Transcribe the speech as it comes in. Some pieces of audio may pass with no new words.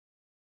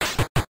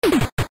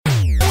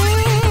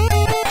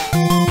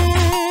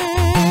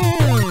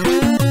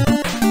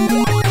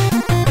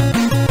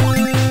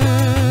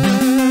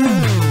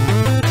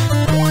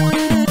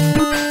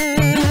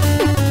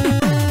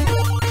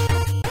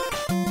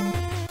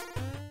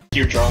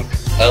you're drunk.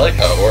 I like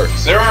how it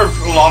works. There are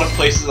a lot of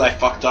places I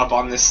fucked up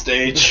on this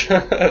stage.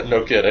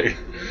 No kidding.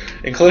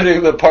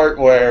 Including the part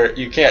where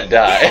you can't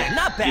die. Yeah,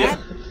 not bad.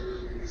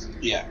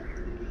 Yeah.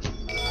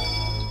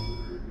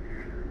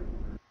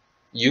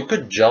 You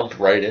could jump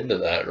right into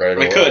that right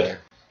away. I could.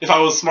 If I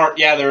was smart,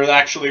 yeah, there was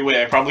actually a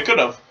way I probably could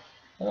have.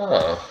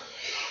 Oh.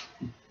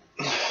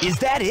 Is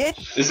that it?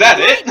 Is that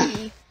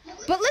it?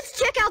 But let's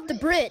check out the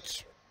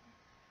bridge.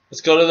 Let's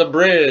go to the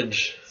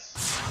bridge.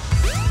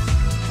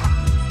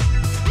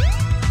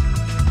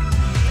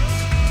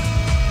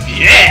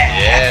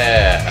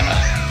 Yeah!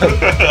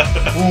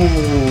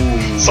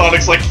 Ooh.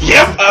 Sonic's like,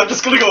 yep, I'm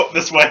just gonna go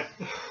this way.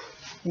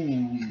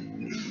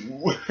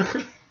 Ooh.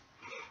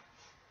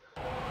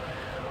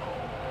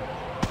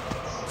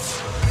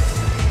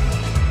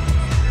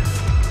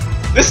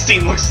 This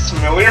scene looks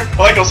familiar. I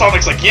like how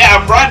Sonic's like, yeah,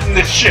 I'm riding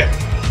this ship.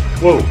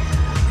 Whoa.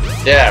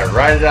 Yeah,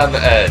 ride it on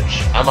the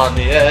edge. I'm on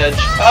the edge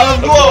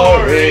Of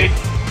glory.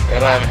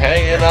 And I'm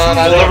hanging on.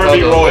 We'll never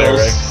be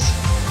royals.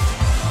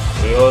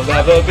 We'll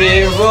never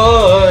be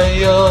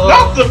royal.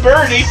 Not the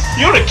birdie!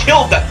 You would have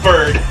killed that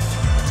bird!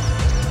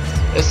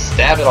 Just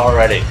stab it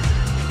already.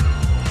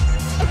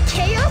 A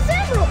Chaos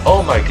Emerald.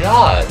 Oh my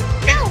god.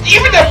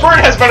 Even that bird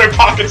has better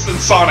pockets than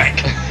Sonic!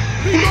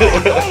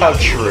 How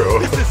true.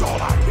 This is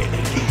all I really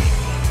need.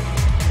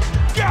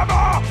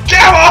 Gamma!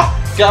 Gamma!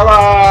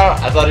 Gamma!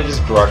 I thought he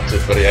just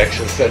grunted, but he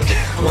actually said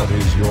Gamma. What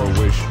is your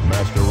wish,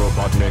 Master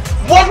Robotnik?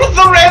 What with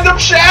the random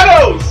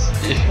shadows?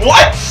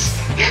 What?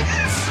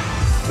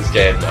 This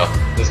game, no.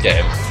 This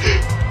game.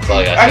 That's all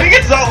I got. I think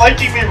it's not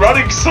liking me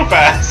running so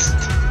fast.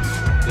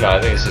 No, I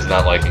think it's just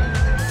not liking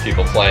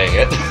people playing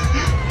it.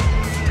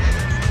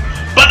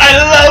 But I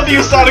love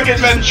you, Sonic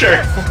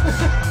Adventure!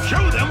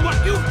 Show them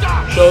what you've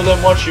got! Show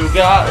them what you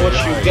got, what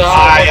you got.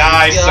 Aye, what you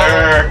aye, got.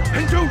 sir!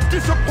 And don't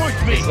disappoint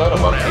me! He's not a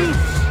monkey.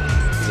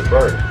 He's a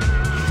bird.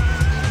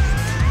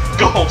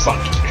 Go home,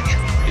 Sonic Adventure.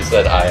 He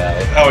said aye,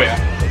 aye. Oh, yeah.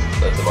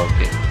 That's a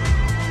monkey.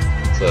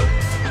 It's a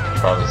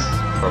promise,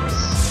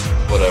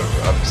 whatever.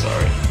 I'm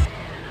sorry.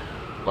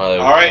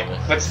 Alright,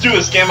 let's do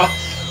this, Gamma.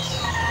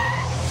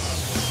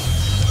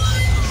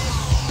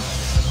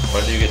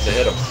 When do you get to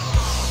hit him?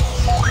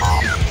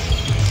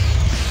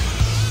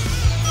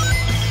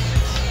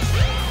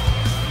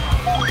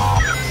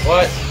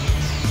 What?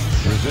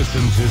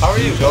 Resistance is How are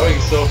you going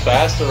so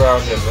fast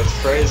around him? That's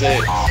crazy.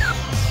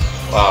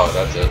 Wow,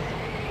 that's it.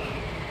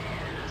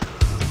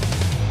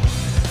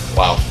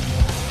 Wow.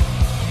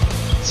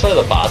 That's why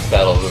the boss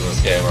battles in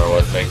this game are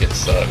what make it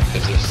suck,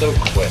 because they're so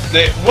quick.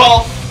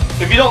 Well,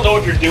 if you don't know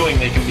what you're doing,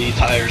 they can be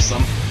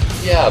tiresome.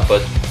 Yeah,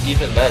 but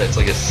even then, it's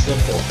like a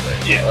simple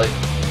thing. Yeah. Like,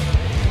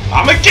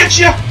 I'ma get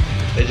you!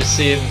 it just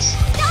seems...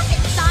 Stop it,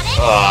 Sonic.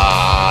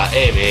 Ah,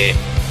 Amy.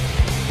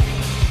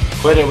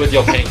 Quit it with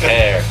your pink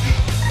hair.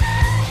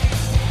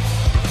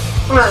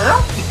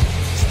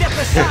 Step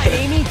aside,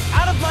 Amy.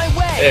 Out of my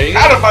way. Hey, are you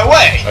Out gonna, of my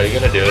way! are you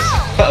gonna do a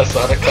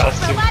Sonic This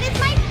costume? robot is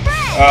my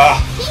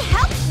friend. He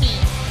helps me.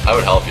 I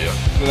would help you.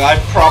 I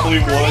probably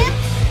would.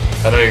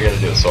 I know you're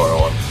gonna do a Sora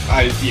one.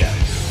 Yeah.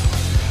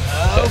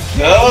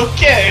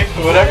 Okay.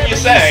 Okay, whatever you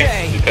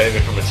say. You pay me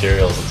for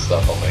materials and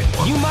stuff, I'll make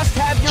one. You must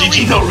have your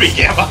GG no re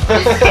Gamma.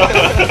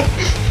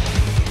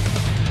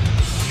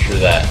 True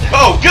that.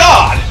 Oh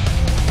god!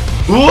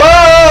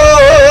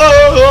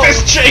 Whoa!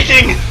 Fist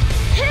shaking!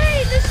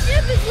 Hey, the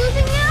ship is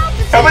losing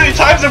altitude. How many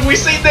times have we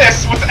seen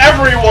this with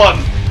everyone?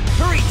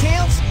 Hurry,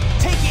 Tails.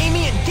 Take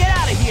Amy and get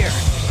out of here.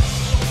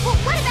 Well,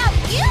 what about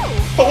you?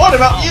 But what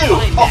about you?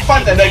 I'll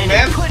find that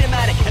Eggman. Put him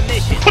out of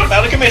commission. Put him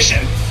out of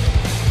commission.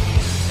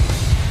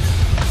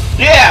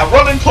 Yeah,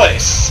 run in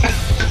place.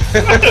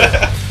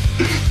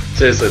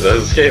 Seriously though,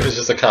 this game is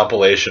just a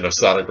compilation of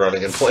Sonic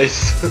running in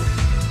place.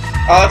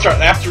 Oh, that's right.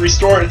 I have to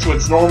restore it to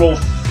its normal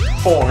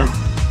form.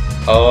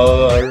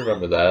 Oh, I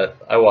remember that.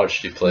 I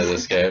watched you play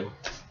this game.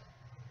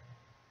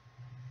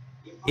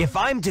 If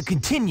I'm to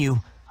continue,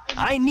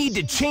 I need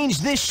to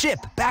change this ship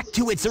back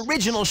to its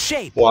original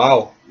shape.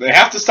 Wow. They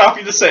have to stop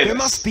you to say There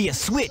this. must be a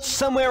switch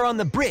somewhere on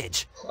the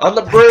bridge. On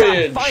the I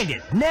bridge! gotta find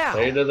it now.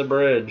 Way to the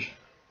bridge.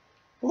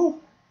 Woo!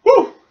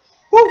 Woo!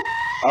 Woo!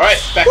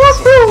 Alright, back this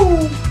way.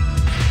 Woohoo!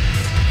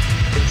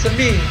 It's a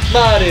me,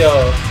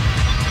 Mario!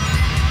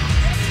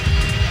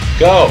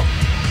 Go!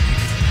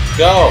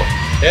 Go!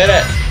 Hit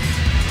it!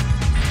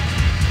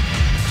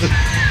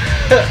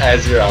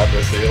 As you're on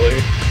the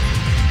ceiling.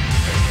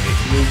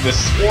 Move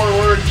this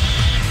forward.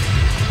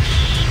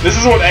 This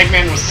is what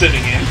Eggman was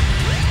sitting in.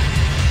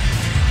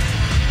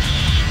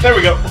 There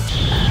we go.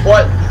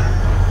 What?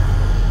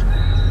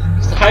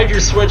 Just hide your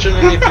switch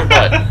underneath your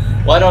butt.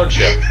 Why don't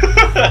you?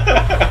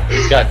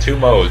 It's got 2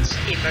 modes.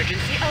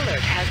 Emergency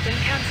alert has been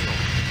cancelled.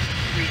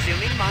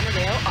 Resuming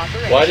monorail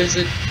operation. Why does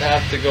it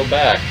have to go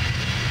back?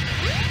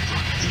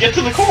 To get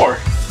to the core.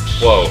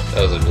 Whoa,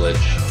 that was a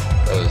glitch.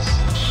 That was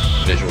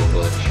a visual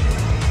glitch.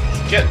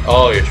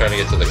 Oh, you're trying to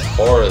get to the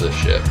core of the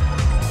ship.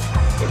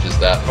 Which is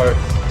that part?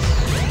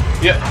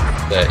 Yep.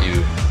 That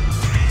you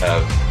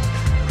have.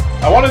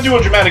 I want to do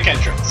a dramatic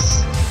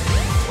entrance.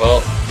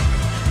 Well.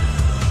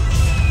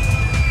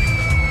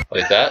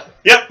 Like that?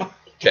 Yep.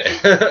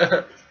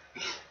 Okay.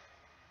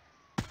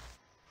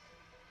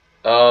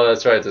 Oh,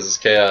 that's right. This is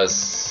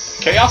Chaos.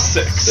 Chaos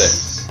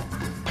 6.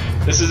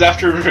 This is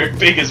after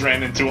Big has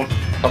ran into him.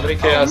 How many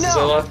Chaos no.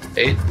 are left?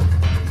 8?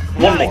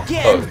 One more.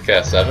 Again. Oh,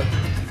 Chaos 7?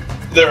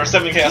 There are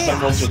 7 Chaos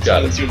Emeralds with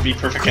Got it. teams. It would be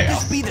perfect Could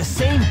chaos. this be the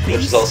same Which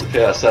is beast? also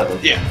Chaos 7.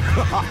 Yeah.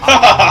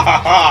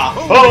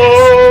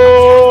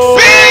 Oh!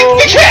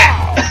 Big the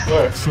cat!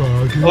 Where?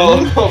 Froggy.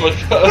 Oh my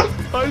god.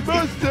 I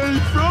must say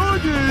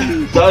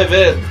Froggy. Dive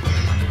in.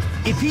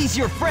 If he's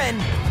your friend,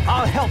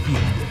 I'll help you.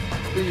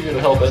 You're gonna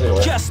help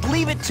anyway. Just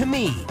leave it to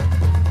me.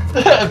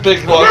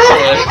 Big walks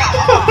away.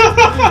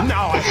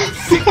 Now I have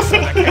 6 of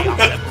the Chaos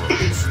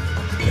Emeralds.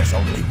 There's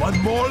only one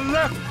more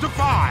left to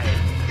find.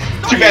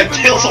 Too bad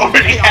Tails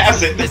already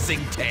has it. Missing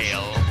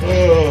tail.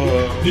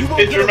 You won't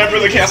Did get you remember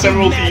away the with Chaos this,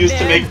 Emerald he you used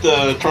to madman. make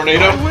the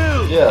tornado? I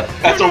will. Yeah.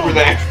 That's over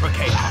there. For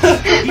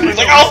chaos. He's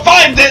like, I'll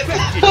find it!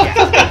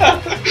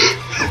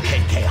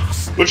 Okay,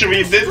 Chaos. Which, I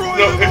mean,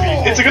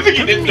 it's a good thing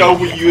you didn't know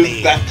we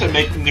used that to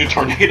make the new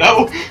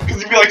tornado,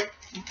 because you'd be like,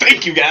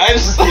 thank you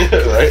guys, Yeah,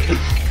 right?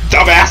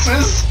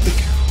 dumbasses!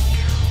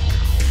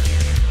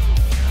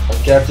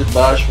 I'm Captain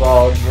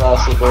Marshmallow and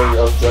Rossleberry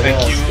of Thank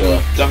you,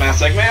 Alaska.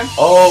 dumbass Eggman.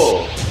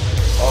 Oh!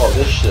 Oh,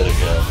 this shit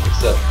again.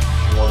 Except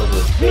one of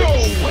the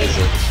things way.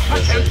 isn't I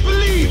can't missing.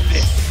 believe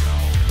this.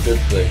 Good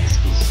things,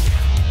 because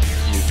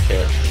you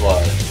can't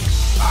fly.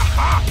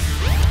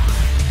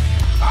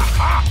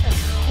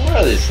 Where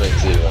are these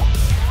things even?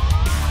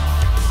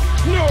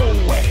 No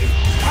way.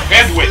 I And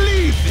can't win.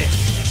 believe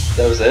this.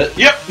 That was it?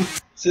 Yep.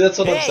 See, that's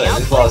what I'm Hey, saying. I'll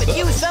These play lost with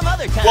you battles. some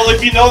other time. Well,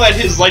 if you know that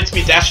his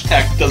Lightspeed dash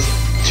attack does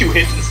 2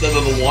 hits instead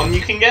of the 1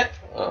 you can get,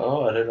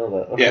 Oh, I didn't know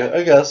that. Okay, Yeah.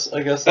 I guess.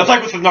 that's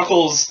like with the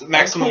Knuckles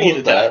maximum I'm cool heat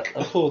with attack. that.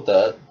 I'm cool with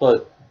that,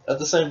 but at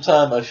the same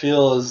time, I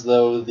feel as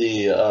though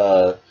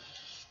the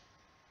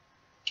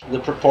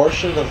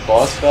proportion of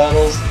boss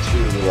battles to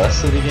the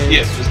rest of the game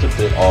Yeah. is just a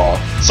bit off.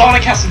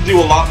 Sonic has to do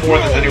a lot more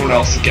than anyone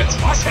else gets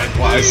boss fight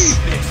wise.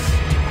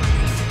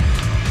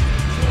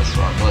 That's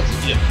wrong. Let's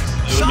It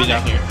would be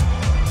down here.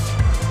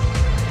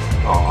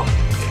 Aw.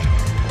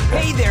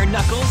 Hey there,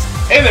 Knuckles.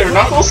 Hey there,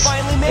 Knuckles!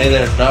 Finally made Hey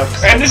there, Nux.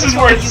 And this is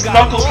where You got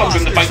Knuckles comes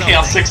in to lost fight or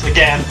Chaos something. 6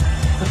 again.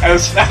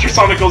 As after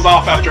Sonic goes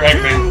off after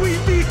Eggman. We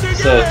meet again.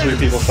 So 3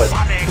 people fight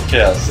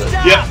Chaos.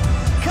 Stop. Yep.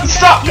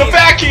 Stop! Come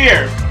back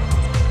here!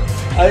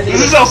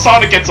 This is how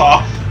Sonic gets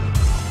off.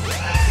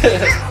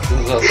 This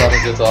is how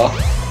Sonic gets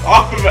off.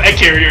 Off of an egg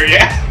carrier,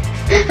 yeah.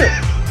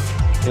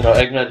 You know,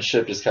 Eggman's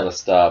ship just kind of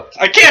stopped.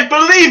 I can't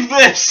believe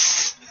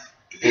this!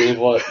 Believe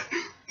what?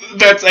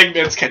 That's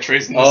Eggman's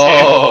catchphrase in this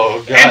game.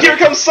 Oh, God. And here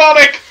comes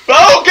Sonic!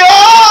 Oh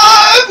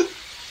god!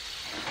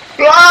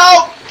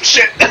 Oh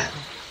shit!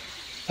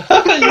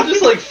 You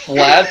just like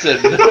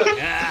flattened.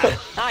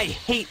 I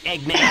hate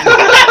Eggman.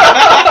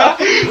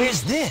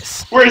 Where's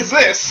this? Where's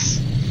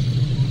this?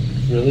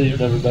 Really? You've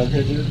never been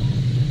here, dude?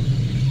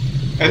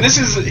 And this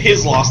is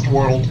his lost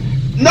world.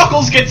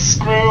 Knuckles gets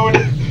screwed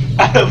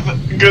out of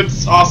good,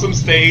 awesome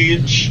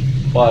stage.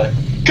 Why?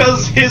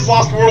 Because his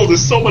lost world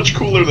is so much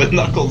cooler than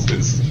Knuckles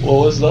is.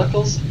 What was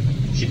Knuckles?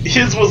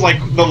 His was like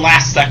the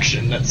last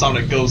section that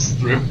Sonic goes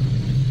through.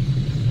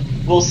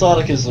 Well,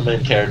 Sonic is the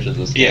main character of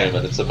this Yeah. game,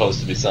 and it's supposed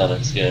to be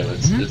Sonic's game.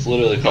 It's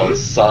literally called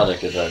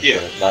Sonic Adventure,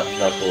 Yeah. not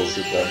Knuckles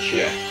Adventure.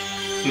 Yeah.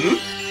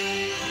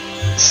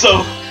 Hmm? So,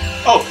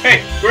 oh,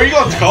 hey, where are you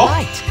going, Tikal?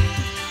 Right.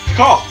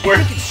 Tikal, I where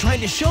think it's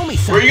trying to show me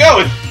something. are you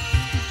going?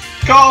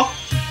 Tikal,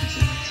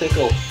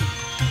 Tickle.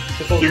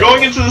 Tickle. you're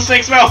going into the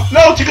snake's mouth.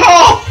 No,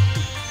 Tikal!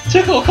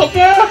 Tickle, come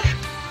back!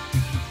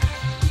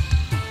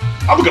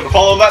 I'm gonna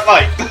follow that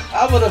light.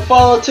 I'm gonna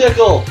follow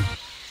Tickle!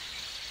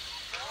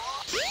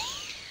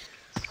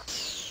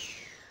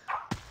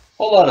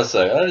 Hold on a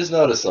second, I just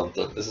noticed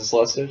something. Is this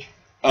last stage?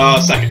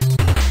 Second.